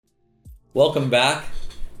Welcome back.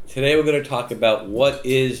 Today we're going to talk about what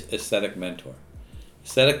is Aesthetic Mentor.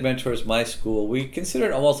 Aesthetic Mentor is my school. We consider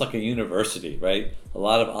it almost like a university, right? A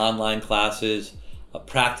lot of online classes,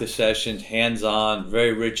 practice sessions, hands-on,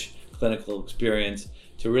 very rich clinical experience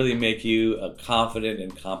to really make you a confident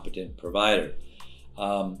and competent provider.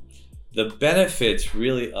 The benefits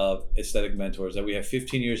really of Aesthetic Mentor is that we have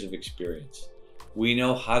 15 years of experience. We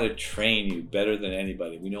know how to train you better than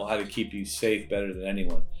anybody. We know how to keep you safe better than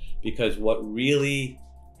anyone. Because what really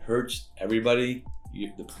hurts everybody,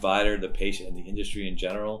 the provider, the patient, and the industry in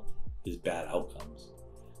general, is bad outcomes.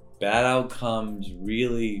 Bad outcomes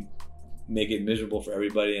really make it miserable for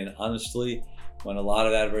everybody. And honestly, when a lot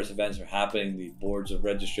of adverse events are happening, the boards of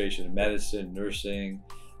registration in medicine, nursing,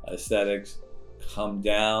 aesthetics come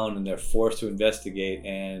down and they're forced to investigate,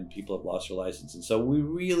 and people have lost their license. And so we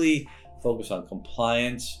really focus on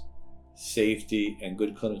compliance, safety, and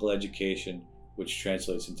good clinical education, which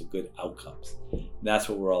translates into good outcomes. And that's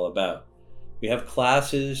what we're all about. We have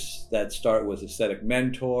classes that start with Aesthetic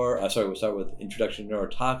Mentor. We start with Introduction to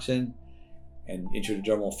Neurotoxin and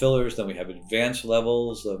Intradermal Fillers. Then we have advanced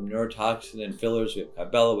levels of neurotoxin and fillers. We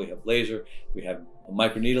have Kybella, we have laser, we have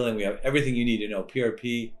microneedling, we have everything you need to know,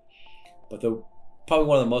 PRP. But probably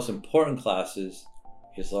one of the most important classes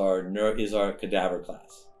is our cadaver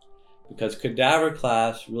class. Because cadaver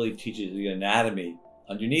class really teaches the anatomy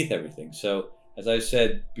underneath everything. So as I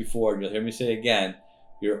said before, and you'll hear me say again,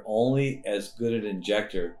 you're only as good an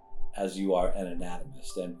injector as you are an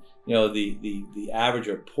anatomist. And the average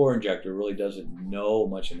or poor injector really doesn't know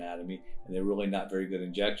much anatomy, and they're really not very good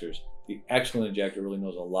injectors. The excellent injector really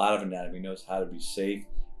knows a lot of anatomy, knows how to be safe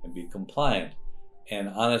and be compliant. And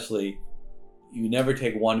honestly, you never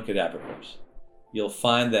take one cadaver course. You'll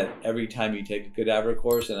find that every time you take a cadaver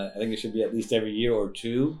course, and I think it should be at least every year or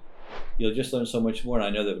two, you'll just learn so much more. And I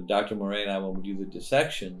know that Dr. Moray and I, when we do the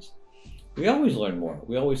dissections, we always learn more.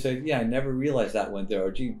 We always say, yeah, I never realized that went there.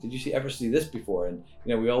 Or, gee, did you ever see this before? And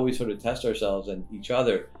we always sort of test ourselves and each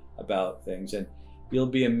other about things. And you'll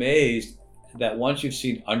be amazed that once you've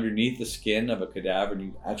seen underneath the skin of a cadaver and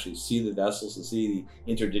you actually see the vessels and see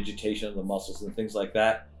the interdigitation of the muscles and things like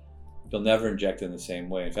that, you'll never inject in the same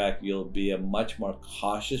way. In fact, you'll be a much more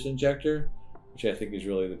cautious injector, which I think is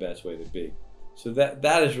really the best way to be. So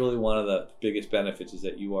that is really one of the biggest benefits, is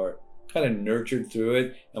that you are kind of nurtured through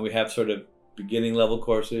it. And we have sort of beginning level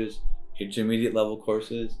courses, intermediate level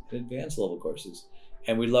courses, and advanced level courses.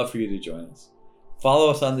 And we'd love for you to join us. Follow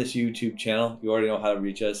us on this YouTube channel. You already know how to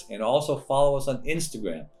reach us. And also follow us on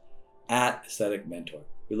Instagram @Aesthetic Mentor.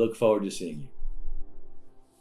 We look forward to seeing you.